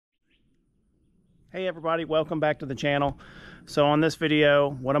Hey everybody, welcome back to the channel. So on this video,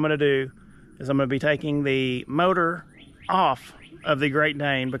 what I'm going to do is I'm going to be taking the motor off of the Great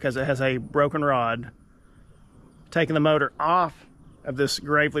Dane because it has a broken rod. Taking the motor off of this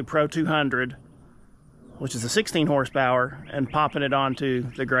Gravely Pro 200, which is a 16 horsepower, and popping it onto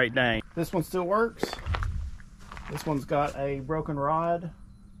the Great Dane. This one still works. This one's got a broken rod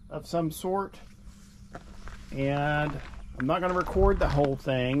of some sort, and I'm not going to record the whole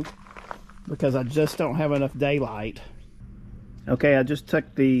thing because I just don't have enough daylight. Okay, I just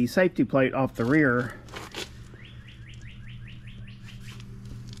took the safety plate off the rear,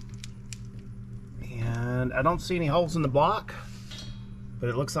 and I don't see any holes in the block, but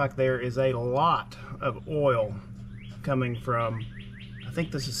it looks like there is a lot of oil coming from, I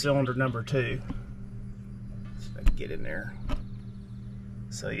think this is cylinder number 2. So I can get in there.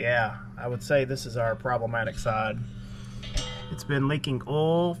 So yeah, I would say this is our problematic side. It's been leaking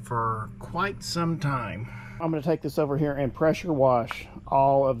oil for quite some time. I'm going to take this over here and pressure wash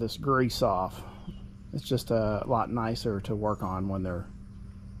all of this grease off. It's just a lot nicer to work on when they're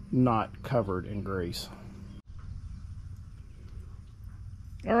not covered in grease.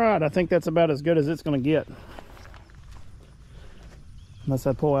 Alright, I think that's about as good as it's going to get. Unless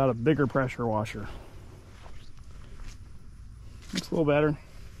I pull out a bigger pressure washer. Looks a little better.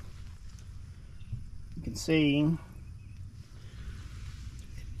 You can see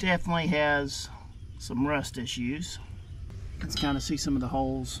definitely has some rust issues. You can kind of see some of the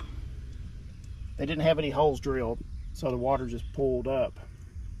holes. They didn't have any holes drilled, so the water just pulled up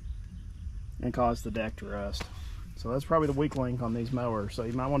and caused the deck to rust. So that's probably the weak link on these mowers, so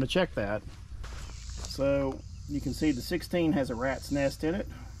you might want to check that. So you can see the 16 has a rat's nest in it,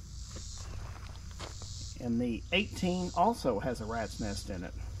 and the 18 also has a rat's nest in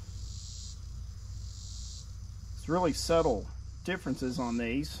it. It's really subtle differences on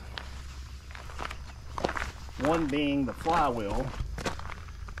these. One being the flywheel,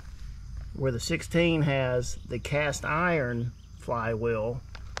 where the 16 has the cast iron flywheel,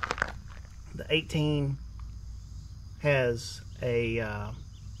 the 18 has a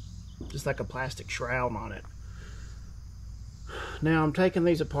just like a plastic shroud on it. Now I'm taking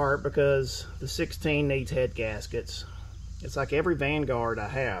these apart because the 16 needs head gaskets. It's like every Vanguard I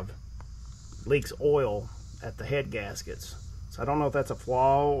have leaks oil at the head gaskets. So I don't know if that's a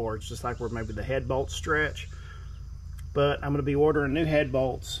flaw or it's just like where maybe the head bolts stretch. But I'm going to be ordering new head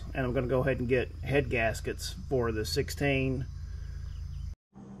bolts, and I'm going to go ahead and get head gaskets for the 16.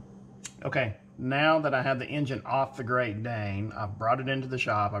 Okay, now that I have the engine off the Great Dane, I've brought it into the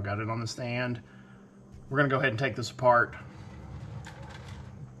shop. I've got it on the stand. We're going to go ahead and take this apart,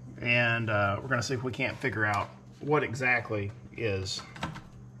 and we're going to see if we can't figure out what exactly is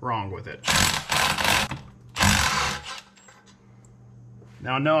wrong with it.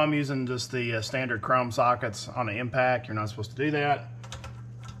 Now I know I'm using just the standard chrome sockets on an impact. You're not supposed to do that,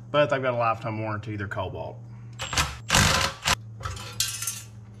 but they've got a lifetime warranty. They're cobalt.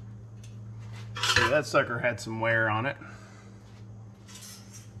 See, that sucker had some wear on it.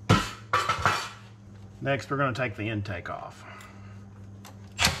 Next, we're going to take the intake off.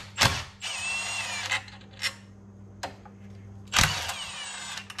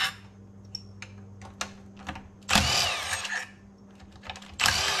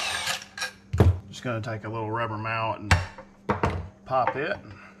 Going to take a little rubber mallet and pop it.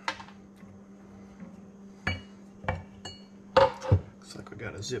 Looks like we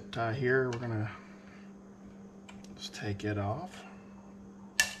got a zip tie here. We're going to just take it off.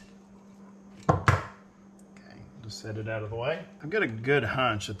 Okay, just set it out of the way. I've got a good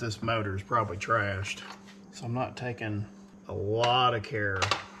hunch that this motor is probably trashed, so I'm not taking a lot of care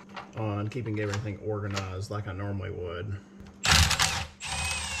on keeping everything organized like I normally would.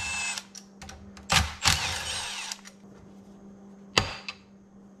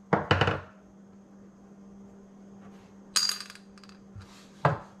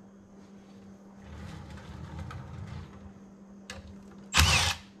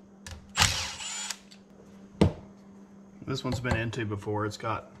 This one's been into before. It's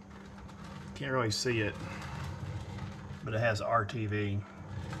got, can't really see it, but it has RTV.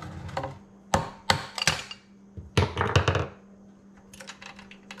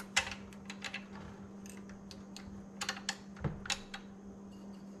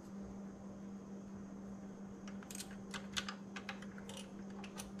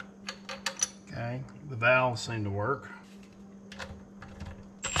 Okay, the valves seem to work.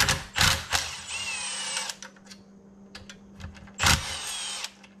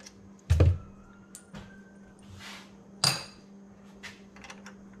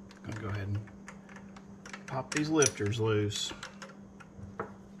 Go ahead and pop these lifters loose.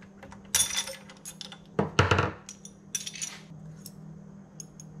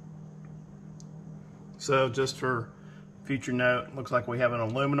 So just for future note, looks like we have an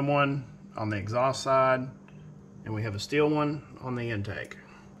aluminum one on the exhaust side and we have a steel one on the intake.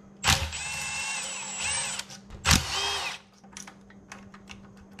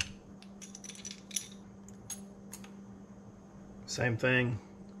 Same thing,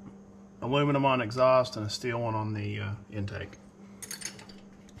 aluminum on exhaust and a steel one on the intake.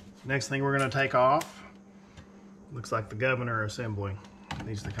 Next thing we're going to take off, looks like the governor assembly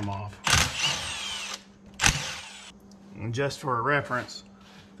needs to come off. And just for a reference,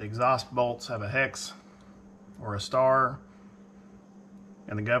 the exhaust bolts have a hex or a star,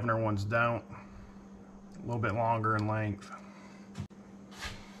 and the governor ones don't. A little bit longer in length.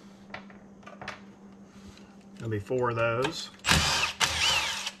 There'll be 4 of those.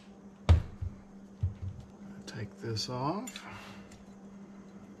 Take this off.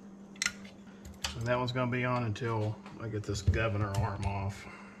 And that one's going to be on until I get this governor arm off.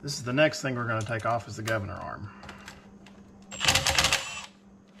 This is the next thing we're going to take off, is the governor arm.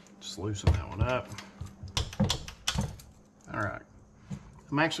 Just loosen that one up. All right.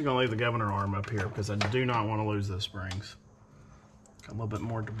 I'm actually going to leave the governor arm up here because I do not want to lose those springs. Got a little bit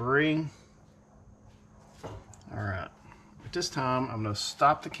more debris. All right. At this time, I'm going to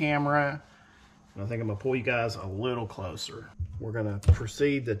stop the camera, and I think I'm going to pull you guys a little closer. We're going to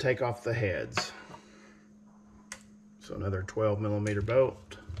proceed to take off the heads. So another 12mm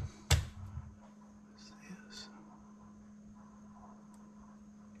bolt.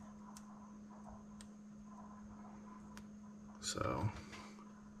 So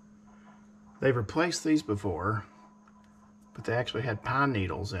they've replaced these before, but they actually had pine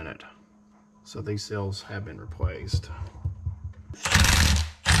needles in it. So these seals have been replaced.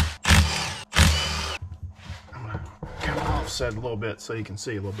 I'm gonna kind of offset a little bit so you can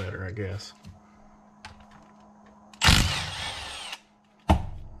see a little better, I guess.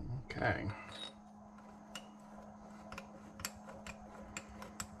 Okay.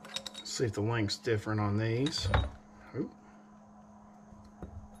 See if the length's different on these. Ooh.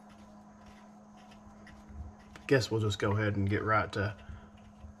 Guess we'll just go ahead and get right to,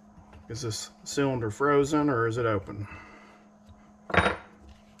 is this cylinder frozen or is it open?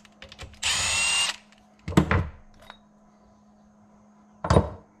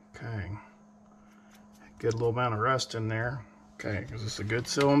 Okay. Good little amount of rust in there. Okay, is this a good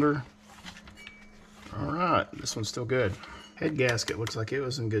cylinder? All right, this one's still good. Head gasket looks like it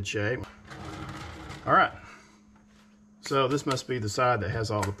was in good shape. All right, so this must be the side that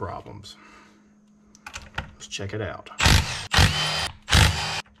has all the problems. Let's check it out.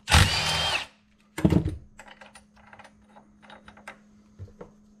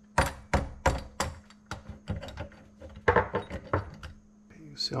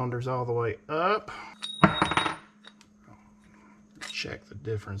 Cylinder's all the way up. Check the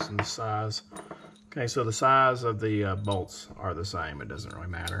difference in the size. Okay, so the size of the bolts are the same. It doesn't really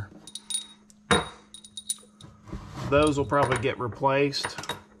matter. Those will probably get replaced.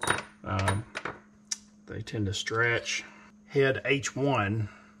 They tend to stretch. Head H1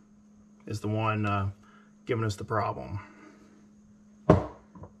 is the one giving us the problem.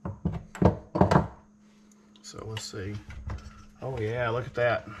 So let's see. Oh yeah, look at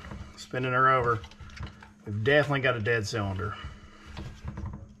that. Spinning her over. We've definitely got a dead cylinder.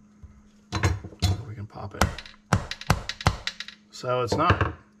 We can pop it. So it's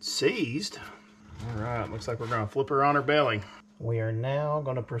not seized. All right, looks like we're gonna flip her on her belly. We are now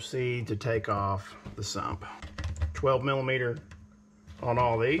gonna proceed to take off the sump. 12mm on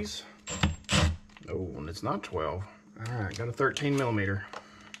all these. Oh, and it's not 12. All right, got a 13mm.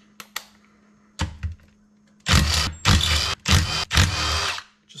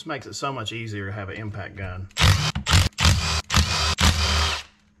 Just makes it so much easier to have an impact gun.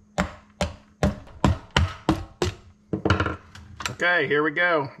 Okay, here we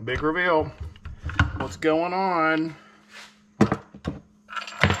go. Big reveal. What's going on?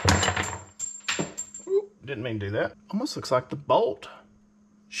 Oop, didn't mean to do that. Almost looks like the bolt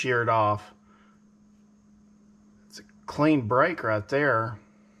sheared off. It's a clean break right there.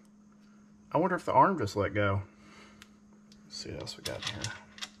 I wonder if the arm just let go. Let's see what else we got in here.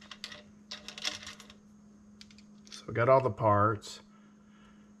 So we got all the parts.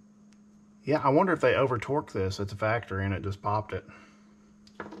 Yeah, I wonder if they over torqued this at the factory and it just popped it.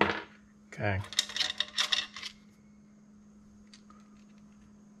 Okay.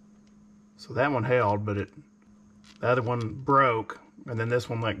 So that one held, but the other one broke, and then this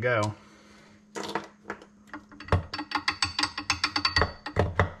one let go.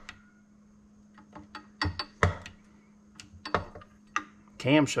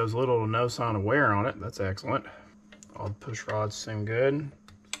 Cam shows little to no sign of wear on it. That's excellent. All the push rods seem good.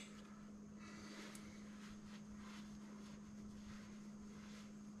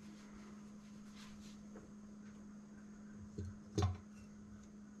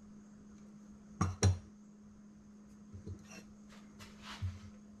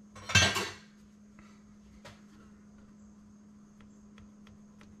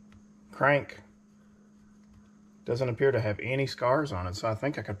 crank doesn't appear to have any scars on it, so I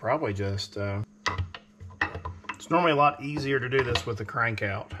think I could probably just, it's normally a lot easier to do this with the crank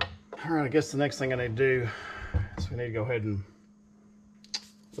out. All right, I guess the next thing I need to do is we need to go ahead and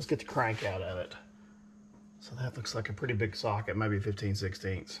let's get the crank out of it. So that looks like a pretty big socket, maybe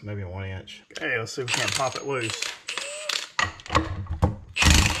 15/16, maybe 1 inch. Okay, let's see if we can't pop it loose.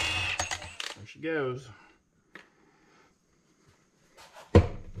 There she goes.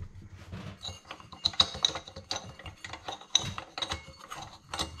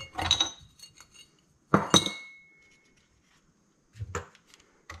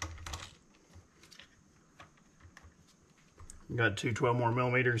 Got two 12 more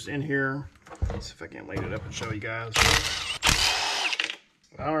millimeters in here. Let's see if I can light it up and show you guys.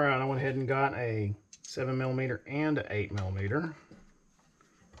 All right, I went ahead and got a 7 millimeter and an 8 millimeter.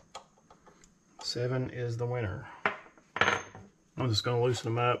 7 is the winner. I'm just going to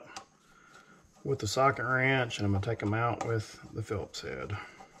loosen them up with the socket wrench, and I'm going to take them out with the Phillips head.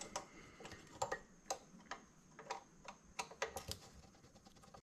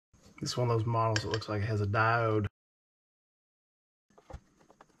 This is one of those models that looks like it has a diode.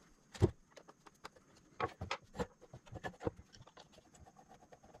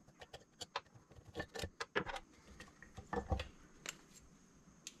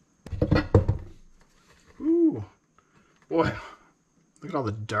 Ooh, boy, look at all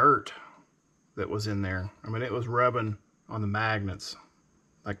the dirt that was in there. I mean, it was rubbing on the magnets,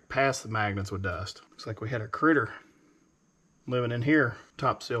 like past the magnets with dust. Looks like we had a critter living in here.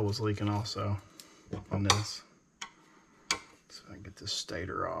 Top seal was leaking also on this. So I can get this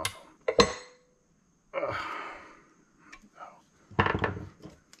stator off.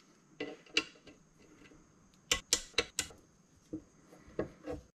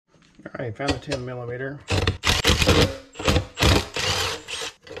 All right, found the 10 millimeter.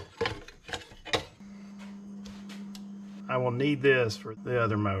 I will need this for the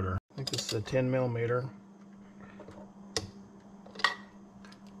other motor. I think this is a 10 millimeter.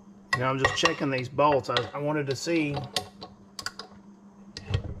 Now I'm just checking these bolts. I wanted to see.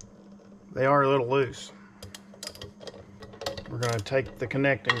 They are a little loose. We're going to take the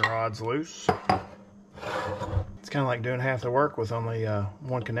connecting rods loose. It's kind of like doing half the work with only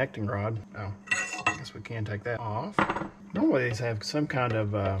one connecting rod. Oh, I guess we can take that off. Normally these have some kind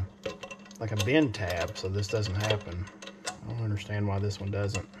of like a bend tab, so this doesn't happen. I don't understand why this one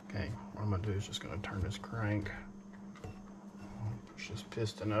doesn't. Okay, what I'm going to do is just going to turn this crank. Push this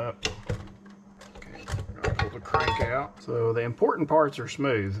piston up. Okay, I'm going to pull the crank out. So the important parts are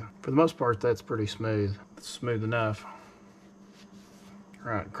smooth. For the most part, that's pretty smooth. It's smooth enough.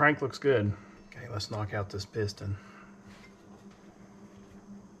 All right, crank looks good. Okay, let's knock out this piston.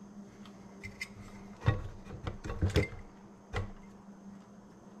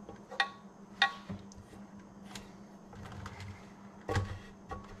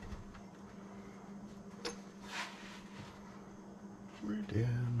 Where it is?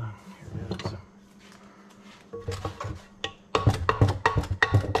 Here it is.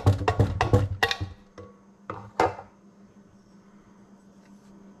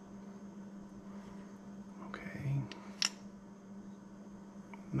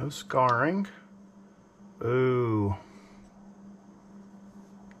 No scarring. Ooh.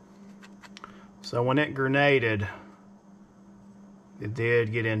 So when it grenaded, it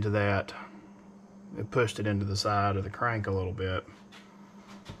did get into that. It pushed it into the side of the crank a little bit.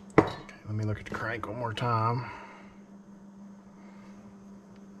 Okay, let me look at the crank one more time.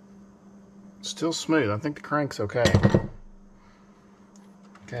 Still smooth. I think the crank's okay.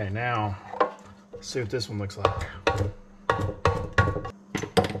 Okay, now let's see what this one looks like.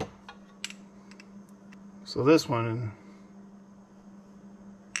 So this one,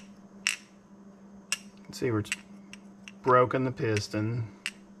 you can see where it's broken the piston.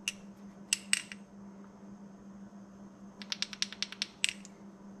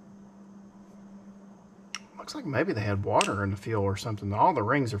 Looks like maybe they had water in the fuel or something. All the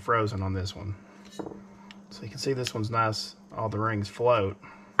rings are frozen on this one. So you can see this one's nice, all the rings float.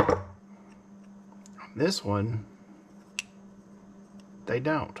 On this one, they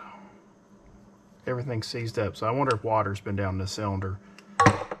don't. Everything's seized up, so I wonder if water's been down this cylinder.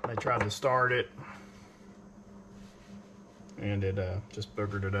 They tried to start it, and it just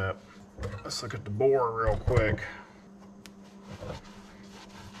boogered it up. Let's look at the bore real quick.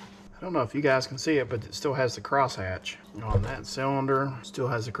 I don't know if you guys can see it, but it still has the crosshatch on that cylinder. Still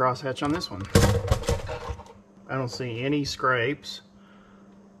has the crosshatch on this one. I don't see any scrapes,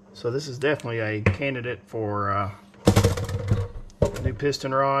 so this is definitely a candidate for new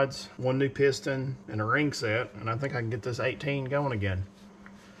piston rods, one new piston, and a ring set, and I think I can get this 18 going again.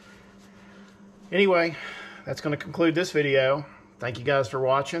 Anyway, that's going to conclude this video. Thank you guys for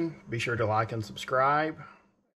watching. Be sure to like and subscribe.